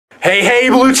Hey, hey,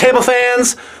 Blue Table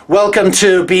fans! Welcome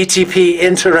to BTP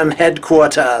Interim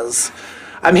Headquarters.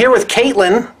 I'm here with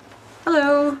Caitlin.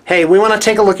 Hello. Hey, we want to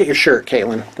take a look at your shirt,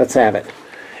 Caitlin. Let's have it.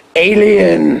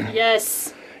 Alien.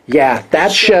 Yes. Yeah,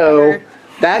 that show,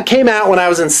 that came out when I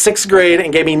was in 6th grade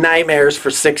and gave me nightmares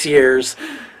for 6 years.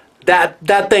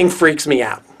 That thing freaks me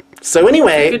out. So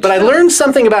anyway, but I learned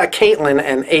something about Caitlin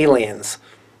and aliens.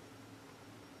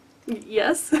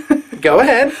 Yes. Go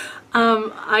ahead.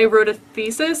 I wrote a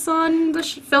thesis on the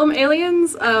film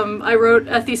Aliens. I wrote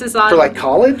a thesis on... For like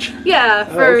college? Yeah,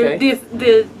 for okay.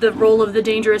 the role of the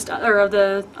dangerous, or of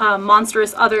the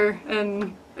monstrous other,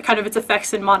 and kind of its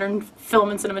effects in modern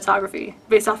film and cinematography,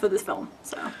 based off of this film,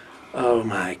 so... Oh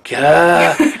my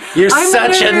god. You're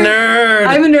such a nerd.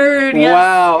 I'm a nerd, yes.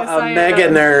 Wow, yes, a mega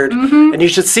nerd. Mm-hmm. And you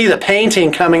should see the painting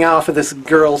coming off of this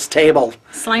girl's table.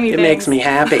 Slimy It things. makes me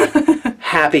happy.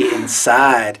 Happy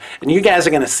inside. And you guys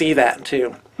are going to see that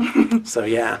too. So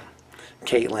yeah,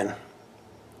 Caitlin.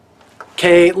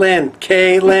 Caitlin.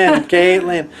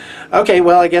 Okay,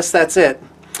 well, I guess that's it.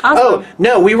 Awesome. Oh,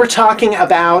 no, we were talking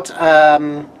about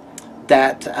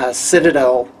that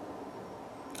Citadel...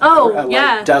 Oh,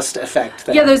 yeah. Like dust effect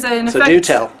thing. Yeah, there's an effect. So do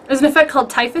tell. There's an effect called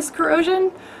typhus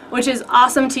corrosion, which is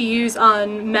awesome to use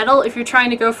on metal if you're trying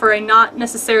to go for a not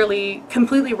necessarily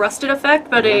completely rusted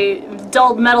effect, but a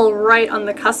dulled metal right on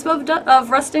the cusp of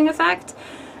rusting effect.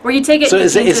 Where you take it. So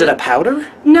is it a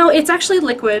powder? No, it's actually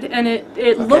liquid, and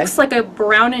it looks like a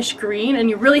brownish green, and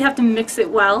you really have to mix it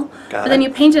well. But then you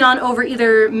paint it on over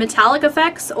either metallic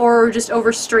effects or just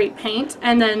over straight paint,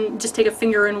 and then just take a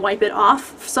finger and wipe it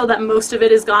off so that most of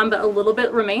it is gone, but a little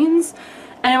bit remains.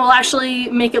 And it will actually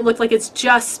make it look like it's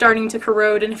just starting to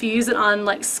corrode. And if you use it on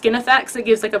like skin effects, it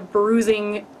gives like a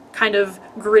bruising, kind of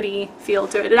gritty feel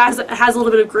to it. It has a little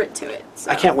bit of grit to it.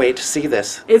 So. I can't wait to see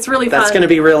this. It's really fun. That's going to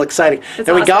be real exciting. It's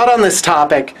and we awesome. got on this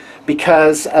topic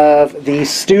because of the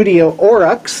Studio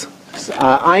Oryx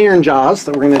iron jaws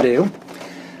that we're going to do.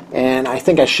 And I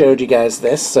think I showed you guys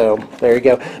this, so there you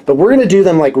go. But we're going to do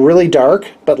them like really dark,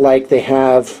 but like they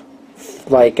have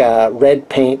like red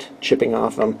paint chipping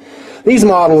off them. These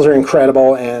models are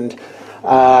incredible, and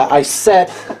I set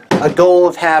a goal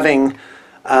of having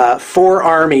 4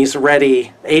 armies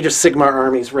ready, Age of Sigmar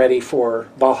armies ready for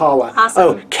Valhalla. Awesome.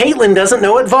 Oh, Caitlin doesn't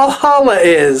know what Valhalla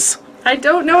is. I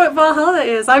don't know what Valhalla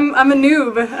is. I'm a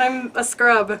noob. I'm a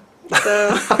scrub.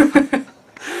 So.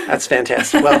 That's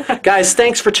fantastic. Well, guys,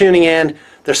 thanks for tuning in.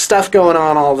 There's stuff going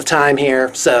on all the time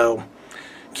here, so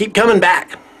keep coming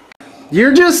back.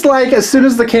 You're just like, as soon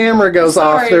as the camera goes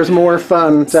off, there's more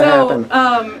fun to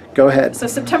happen. Go ahead. So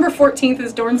September 14th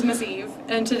is Dornsmas Eve,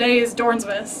 and today is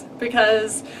Dornsmas,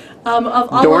 because of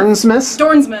all Dornsmas?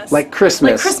 Dornsmas. Like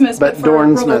Christmas. Like Christmas, but for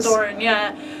Dornsmas. Dorn,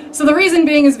 yeah. So the reason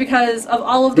being is because of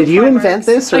all of the Did you invent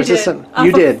this, or is this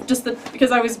you did? Just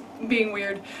because I was being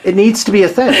weird. It needs to be a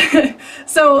thing.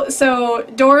 So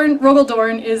Rogel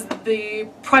Dorn is the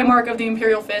Primarch of the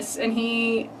Imperial Fists, and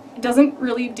he doesn't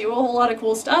really do a whole lot of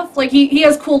cool stuff. Like, he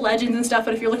has cool legends and stuff,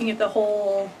 but if you're looking at the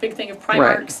whole big thing of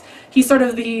Primarchs, he's sort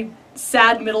of the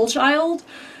sad middle child.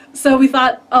 So we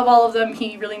thought of all of them,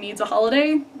 he really needs a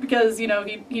holiday, because, you know,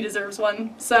 he deserves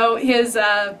one. So his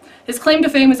claim to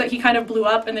fame is that he kind of blew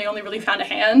up and they only really found a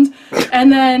hand.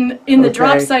 And then in the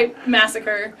drop site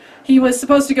massacre, he was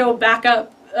supposed to go back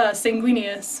up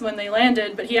Sanguinius when they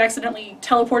landed, but he accidentally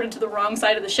teleported to the wrong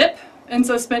side of the ship, and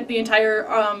so spent the entire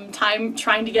time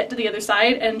trying to get to the other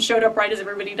side, and showed up right as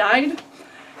everybody died.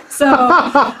 So,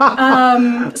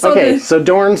 so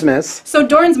Dornsmas. So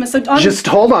Dornsmas. So just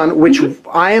hold on, which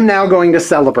I am now going to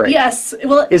celebrate. Yes.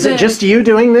 Well, is it just you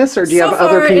doing this, or do you have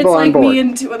other people on board? So far, it's like me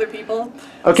and 2 other people.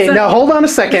 Okay, now hold on a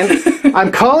second.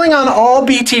 I'm calling on all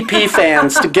BTP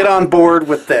fans to get on board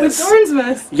with this. With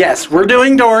Dornsmas. Yes, we're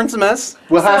doing Dornsmas.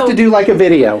 We'll have to do like a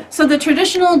video. So the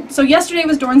traditional. So yesterday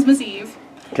was Dornsmas Eve.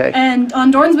 Okay. And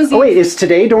on Dornsmas Eve... Oh wait, is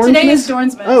today Dornsmas? Today is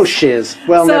Dornsmas. Oh shiz.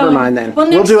 Well, never mind then. Well,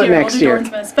 we'll do it next year.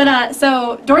 Dornsmas. But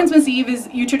so Dornsmas Eve is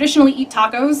you traditionally eat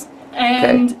tacos,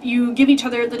 and you give each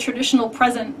other the traditional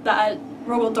present that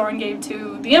Rogel Dorn gave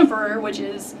to the Emperor, which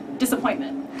is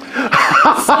disappointment.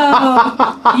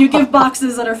 So you give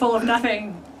boxes that are full of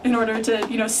nothing in order to,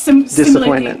 you know, simulate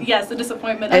the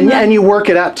disappointment. And you work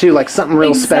it up too, like something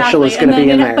real special is going to be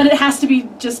in there. But it has to be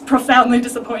just profoundly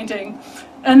disappointing.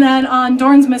 And then on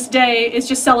Dornsmas Day, it's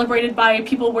just celebrated by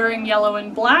people wearing yellow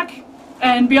and black.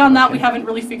 And beyond that, we haven't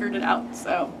really figured it out.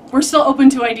 So we're still open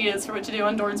to ideas for what to do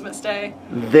on Dornsmas Day.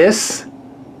 This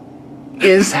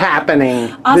is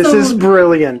happening. Also, this is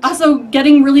brilliant. Also,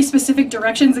 getting really specific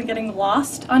directions and getting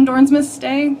lost on Dornsmas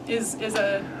Day is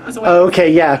a way.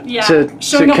 Okay, yeah. Yeah. To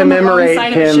commemorate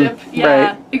him.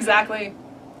 Yeah, right. Exactly.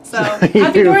 So, happy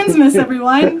Dornsmas,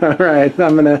 everyone! All right,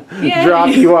 I'm going to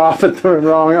drop you off at the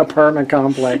wrong apartment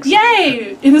complex.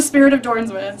 Yay! In the spirit of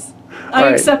Dornsmas. I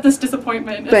accept this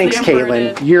disappointment. Thanks,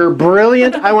 Caitlin. You're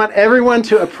brilliant. I want everyone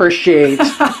to appreciate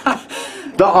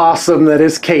the awesome that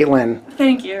is Caitlin.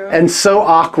 Thank you. And so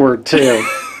awkward, too.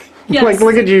 Yes. Like,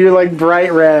 look at you, you're like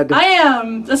bright red. I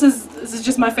am. This is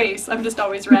just my face. I'm just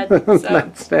always red. So.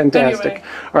 That's fantastic. Anyway,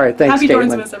 All right, thanks, happy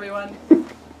Caitlin. Dornsmas, everyone.